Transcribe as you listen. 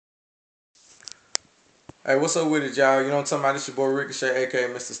Hey, what's up with it, y'all? You know what I'm talking about? It's your boy Ricochet, aka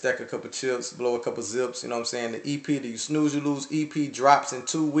Mr. Stack a couple chips, blow a couple zips. You know what I'm saying? The EP, the You Snooze You Lose EP drops in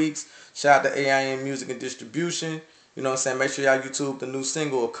 2 weeks. Shout out to AIM Music and Distribution. You know what I'm saying? Make sure y'all YouTube the new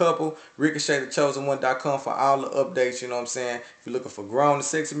single, A Couple. RicochetTheChosen1.com for all the updates. You know what I'm saying? If you're looking for grown and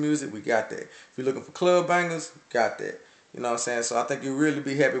sexy music, we got that. If you're looking for club bangers, got that. You know what I'm saying? So I think you'll really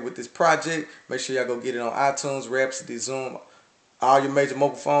be happy with this project. Make sure y'all go get it on iTunes, Rhapsody, Zoom, all your major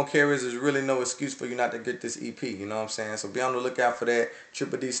mobile phone carriers. There's really no excuse for you not to get this EP. You know what I'm saying? So be on the lookout for that.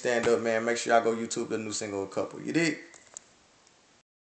 Triple D stand up, man. Make sure y'all go YouTube the new single, A Couple. You dig?